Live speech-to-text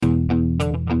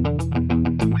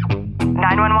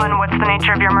What's the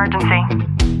nature of your emergency?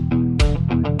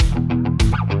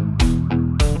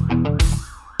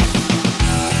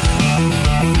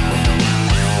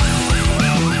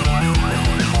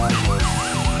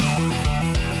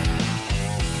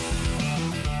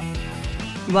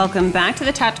 Welcome back to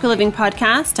the Tactical Living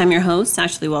Podcast. I'm your host,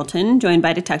 Ashley Walton, joined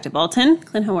by Detective Alton.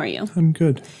 Clint, how are you? I'm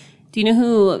good. Do you know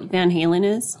who Van Halen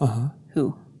is? Uh-huh.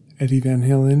 Who? Eddie Van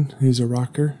Halen. He's a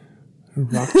rocker. A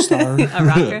rock star. A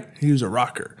rocker? He was a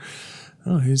rocker.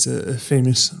 Oh, he's a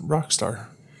famous rock star.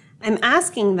 I'm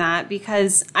asking that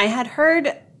because I had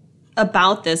heard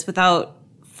about this without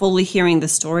fully hearing the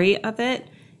story of it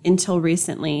until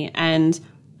recently. And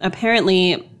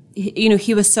apparently, you know,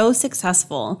 he was so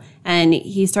successful and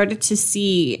he started to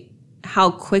see how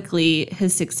quickly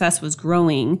his success was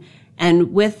growing.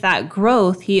 And with that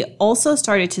growth, he also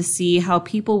started to see how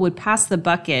people would pass the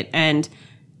bucket and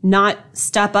not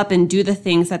step up and do the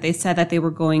things that they said that they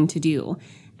were going to do.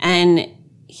 And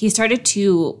he started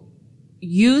to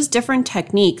use different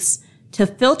techniques to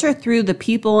filter through the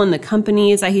people and the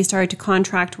companies that he started to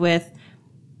contract with.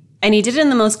 And he did it in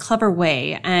the most clever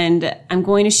way. And I'm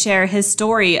going to share his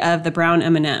story of the brown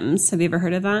M&Ms. Have you ever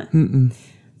heard of that? Mm-mm.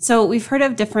 So we've heard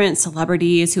of different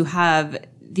celebrities who have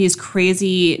these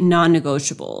crazy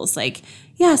non-negotiables. Like,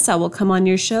 yes, I will come on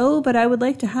your show, but I would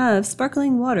like to have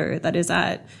sparkling water that is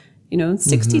at,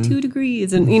 62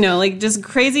 degrees. And, like just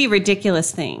crazy,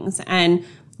 ridiculous things. And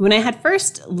when I had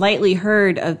first lightly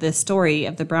heard of this story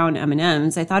of the brown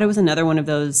M&Ms, I thought it was another one of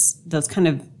those kind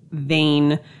of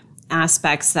vain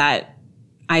aspects that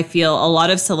I feel a lot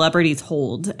of celebrities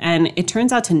hold. And it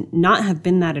turns out to not have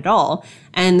been that at all.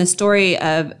 And the story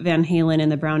of Van Halen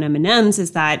and the brown M&Ms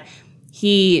is that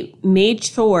he made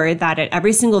sure that at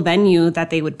every single venue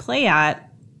that they would play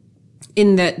at,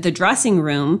 in the dressing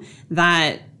room,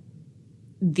 that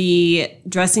the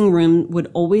dressing room would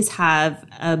always have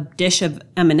a dish of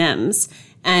M&Ms,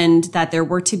 and that there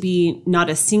were to be not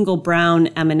a single brown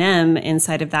M&M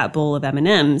inside of that bowl of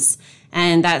M&Ms.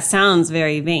 And that sounds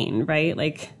very vain, right?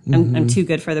 Like, I'm too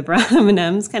good for the brown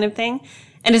M&Ms kind of thing.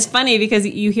 And it's funny because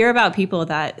you hear about people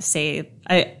that say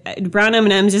brown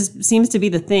M&Ms just seems to be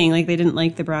the thing. Like, they didn't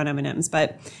like the brown M&Ms.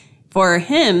 But for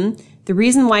him, the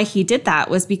reason why he did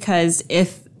that was because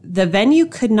if the venue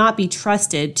could not be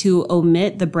trusted to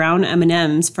omit the brown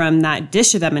M&Ms from that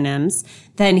dish of M&Ms,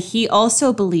 then he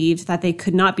also believed that they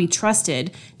could not be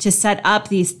trusted to set up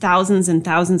these thousands and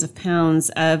thousands of pounds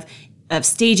of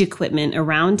stage equipment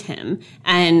around him.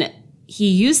 And he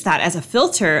used that as a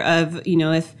filter of,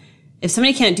 if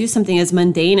somebody can't do something as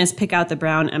mundane as pick out the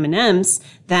brown M&Ms,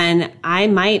 then I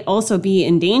might also be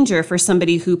in danger for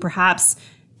somebody who perhaps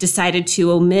decided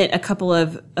to omit a couple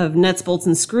of nuts, bolts,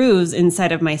 and screws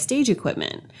inside of my stage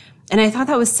equipment. And I thought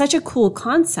that was such a cool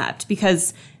concept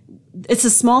because it's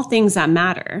the small things that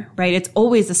matter, right? It's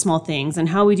always the small things. And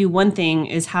how we do one thing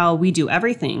is how we do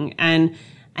everything. And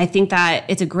I think that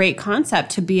it's a great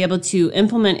concept to be able to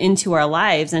implement into our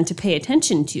lives and to pay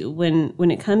attention to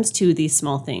when it comes to these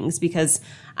small things, because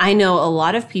I know a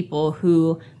lot of people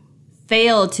who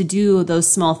fail to do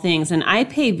those small things. And I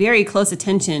pay very close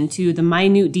attention to the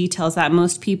minute details that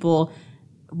most people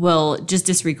will just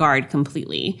disregard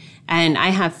completely. And I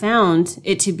have found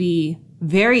it to be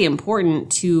very important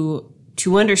to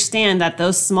understand that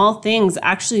those small things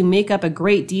actually make up a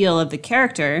great deal of the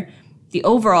character, the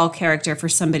overall character for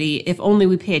somebody, if only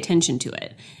we pay attention to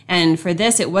it. And for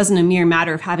this, it wasn't a mere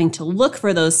matter of having to look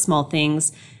for those small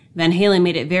things. Van Halen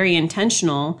made it very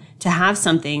intentional to have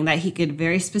something that he could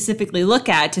very specifically look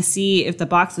at to see if the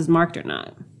box was marked or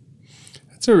not.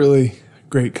 That's a really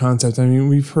great concept. I mean,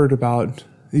 we've heard about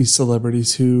these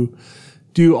celebrities who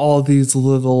do all these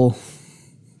little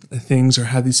things or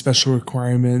have these special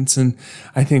requirements. And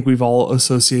I think we've all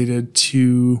associated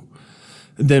to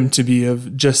them to be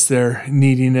of just their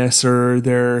neediness or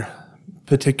their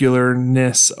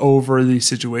particularness over these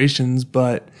situations.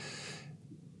 But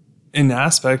in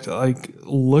aspect, like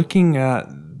looking at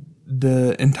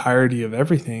the entirety of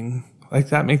everything, like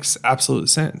that makes absolute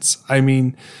sense. I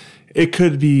mean, it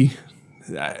could be,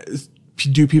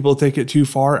 do people take it too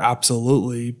far?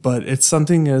 Absolutely. But it's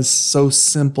something as so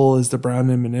simple as the brown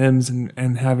M&Ms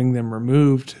and having them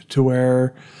removed to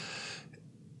where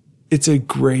it's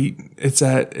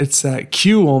that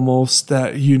cue almost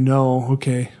that,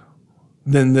 okay,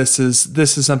 then this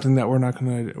is something that we're not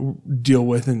going to deal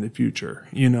with in the future.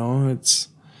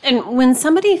 And when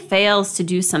somebody fails to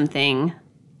do something,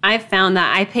 I've found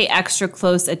that I pay extra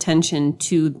close attention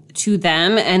to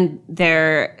them and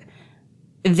their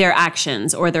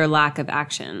actions or their lack of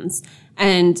actions.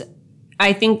 And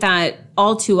I think that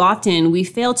all too often we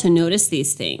fail to notice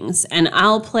these things. And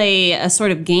I'll play a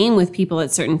sort of game with people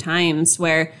at certain times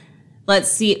where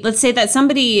let's say that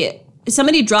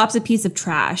somebody drops a piece of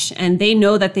trash and they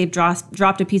know that they've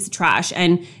dropped a piece of trash,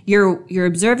 and you're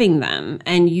observing them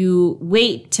and you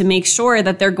wait to make sure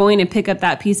that they're going to pick up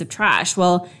that piece of trash.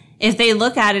 Well, if they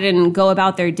look at it and go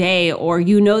about their day, or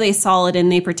they saw it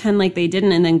and they pretend like they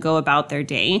didn't and then go about their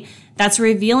day, that's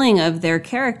revealing of their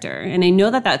character. And I know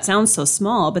that sounds so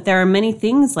small, but there are many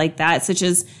things like that, such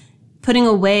as putting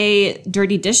away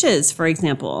dirty dishes, for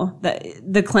example.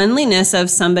 The cleanliness of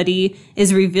somebody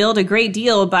is revealed a great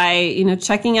deal by,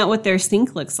 checking out what their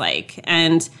sink looks like.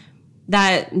 And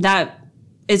that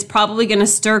is probably going to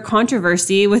stir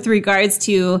controversy with regards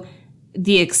to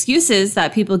the excuses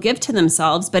that people give to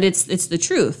themselves, but it's the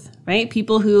truth, right?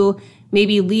 People who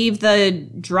maybe leave the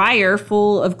dryer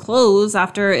full of clothes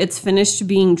after it's finished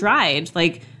being dried.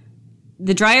 Like,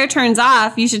 the dryer turns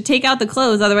off, you should take out the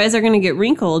clothes, otherwise they're going to get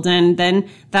wrinkled. And then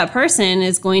that person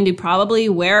is going to probably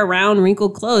wear around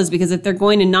wrinkled clothes, because if they're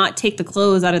going to not take the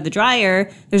clothes out of the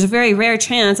dryer, there's a very rare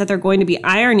chance that they're going to be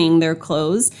ironing their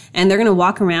clothes, and they're going to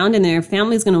walk around and their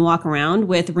family's going to walk around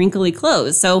with wrinkly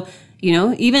clothes. So,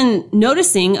 even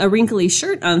noticing a wrinkly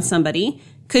shirt on somebody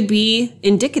could be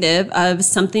indicative of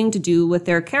something to do with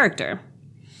their character.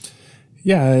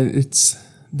 Yeah,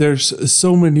 there's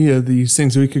so many of these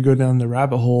things. We could go down the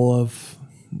rabbit hole of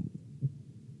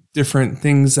different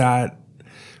things that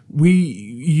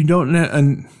you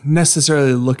don't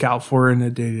necessarily look out for in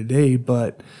a day-to-day,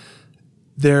 but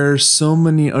there's so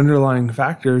many underlying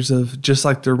factors of, just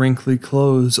like the wrinkly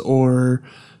clothes or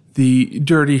the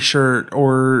dirty shirt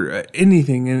or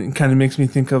anything. And it kind of makes me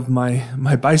think of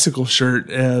my bicycle shirt.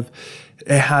 It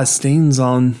has stains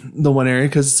on the one area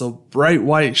because it's a bright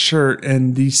white shirt,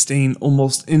 and these stain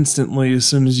almost instantly as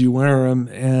soon as you wear them.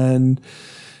 And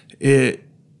it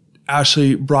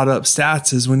actually brought up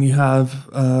stats is when you have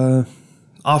an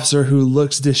officer who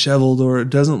looks disheveled or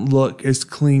doesn't look as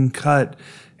clean cut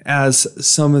as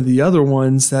some of the other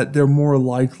ones, that they're more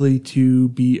likely to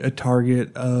be a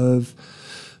target of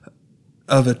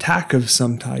attack of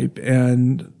some type,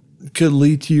 and could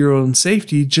lead to your own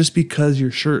safety just because your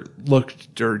shirt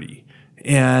looked dirty.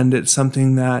 And it's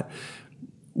something that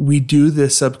we do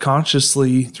this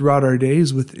subconsciously throughout our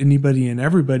days with anybody and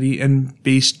everybody, and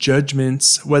base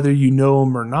judgments, whether you know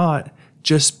them or not,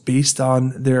 just based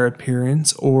on their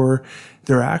appearance or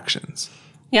their actions.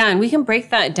 Yeah, and we can break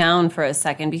that down for a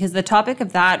second, because the topic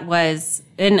of that was,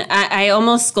 and I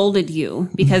almost scolded you,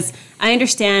 because I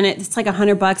understand it's like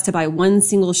 $100 to buy one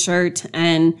single shirt,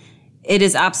 and it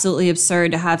is absolutely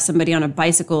absurd to have somebody on a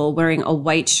bicycle wearing a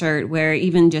white shirt where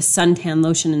even just suntan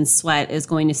lotion and sweat is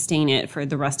going to stain it for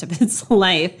the rest of its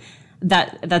life.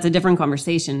 That's a different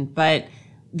conversation. But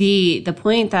the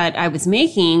point that I was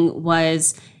making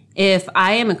was, if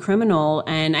I am a criminal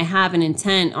and I have an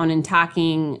intent on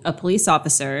attacking a police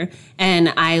officer,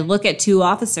 and I look at two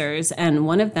officers and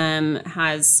one of them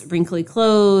has wrinkly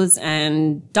clothes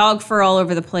and dog fur all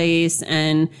over the place,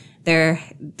 and they're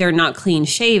not clean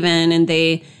shaven, and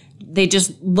they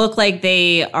just look like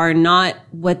they are not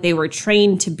what they were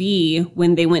trained to be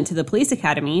when they went to the police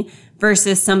academy,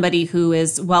 versus somebody who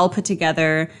is well put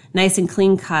together, nice and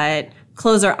clean cut,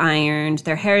 clothes are ironed,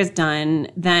 their hair is done,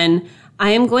 then I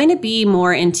am going to be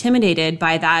more intimidated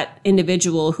by that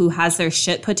individual who has their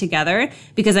shit put together,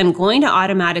 because I'm going to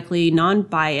automatically,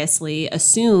 non-biasedly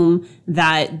assume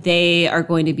that they are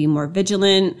going to be more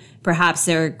vigilant. Perhaps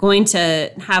they're going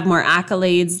to have more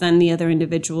accolades than the other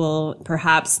individual.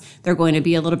 Perhaps they're going to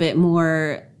be a little bit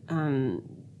more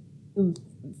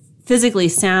physically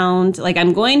sound. Like,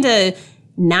 I'm going to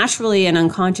naturally and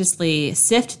unconsciously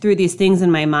sift through these things in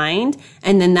my mind,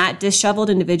 and then that disheveled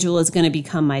individual is going to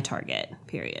become my target,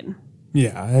 period.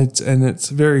 Yeah, it's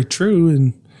very true,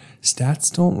 and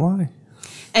stats don't lie.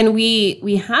 And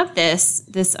we have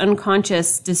this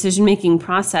unconscious decision-making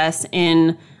process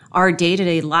in our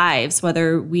day-to-day lives,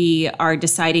 whether we are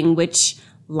deciding which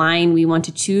line we want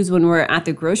to choose when we're at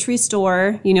the grocery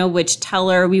store, which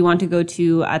teller we want to go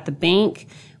to at the bank.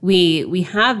 We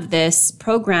have this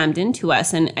programmed into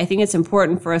us, and I think it's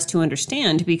important for us to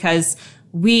understand, because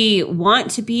we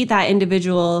want to be that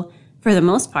individual, for the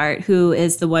most part, who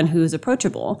is the one who is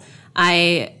approachable.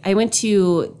 I went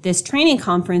to this training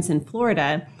conference in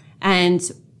Florida, and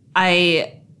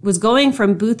I was going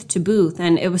from booth to booth,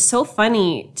 and it was so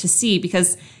funny to see,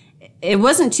 because it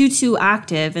wasn't too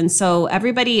active, and so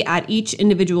everybody at each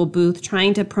individual booth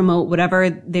trying to promote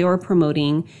whatever they were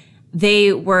promoting,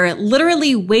 they were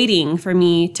literally waiting for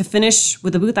me to finish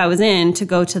with the booth I was in to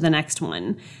go to the next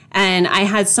one. And I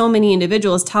had so many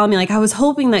individuals tell me, like, I was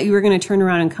hoping that you were going to turn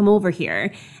around and come over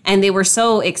here. And they were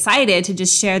so excited to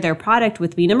just share their product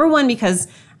with me. Number one, because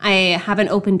I have an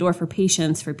open door for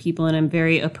patients for people and I'm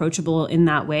very approachable in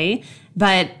that way.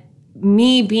 But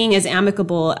me being as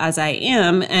amicable as I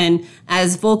am and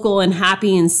as vocal and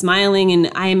happy and smiling, and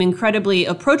I am incredibly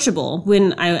approachable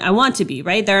when I want to be,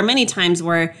 right? There are many times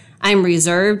where I'm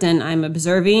reserved and I'm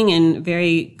observing and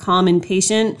very calm and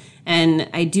patient, and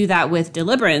I do that with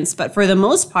deliberance. But for the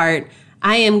most part,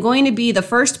 I am going to be the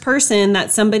first person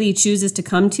that somebody chooses to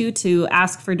come to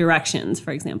ask for directions,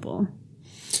 for example.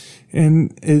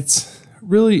 And it's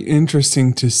really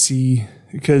interesting to see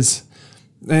because,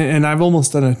 and I've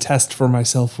almost done a test for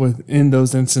myself in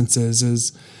those instances,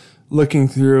 is looking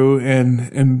through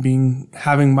and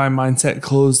having my mindset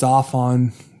closed off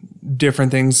on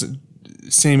different things.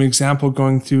 Same example,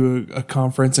 going through a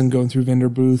conference and going through vendor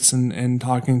booths and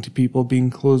talking to people, being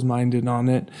closed-minded on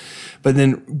it. But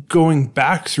then going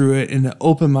back through it in an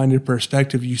open-minded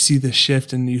perspective, you see the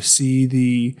shift and you see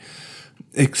the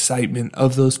excitement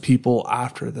of those people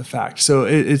after the fact. So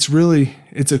it's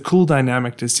a cool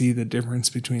dynamic to see the difference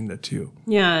between the two.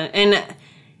 Yeah. And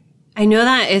I know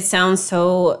that it sounds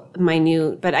so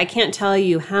minute, but I can't tell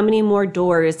you how many more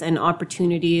doors and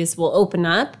opportunities will open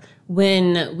up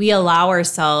when we allow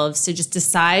ourselves to just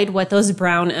decide what those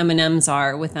brown M&Ms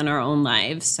are within our own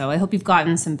lives. So I hope you've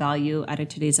gotten some value out of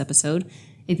today's episode.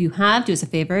 If you have, do us a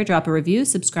favor, drop a review,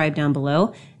 subscribe down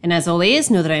below. And as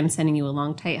always, know that I'm sending you a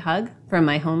long, tight hug from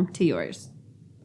my home to yours.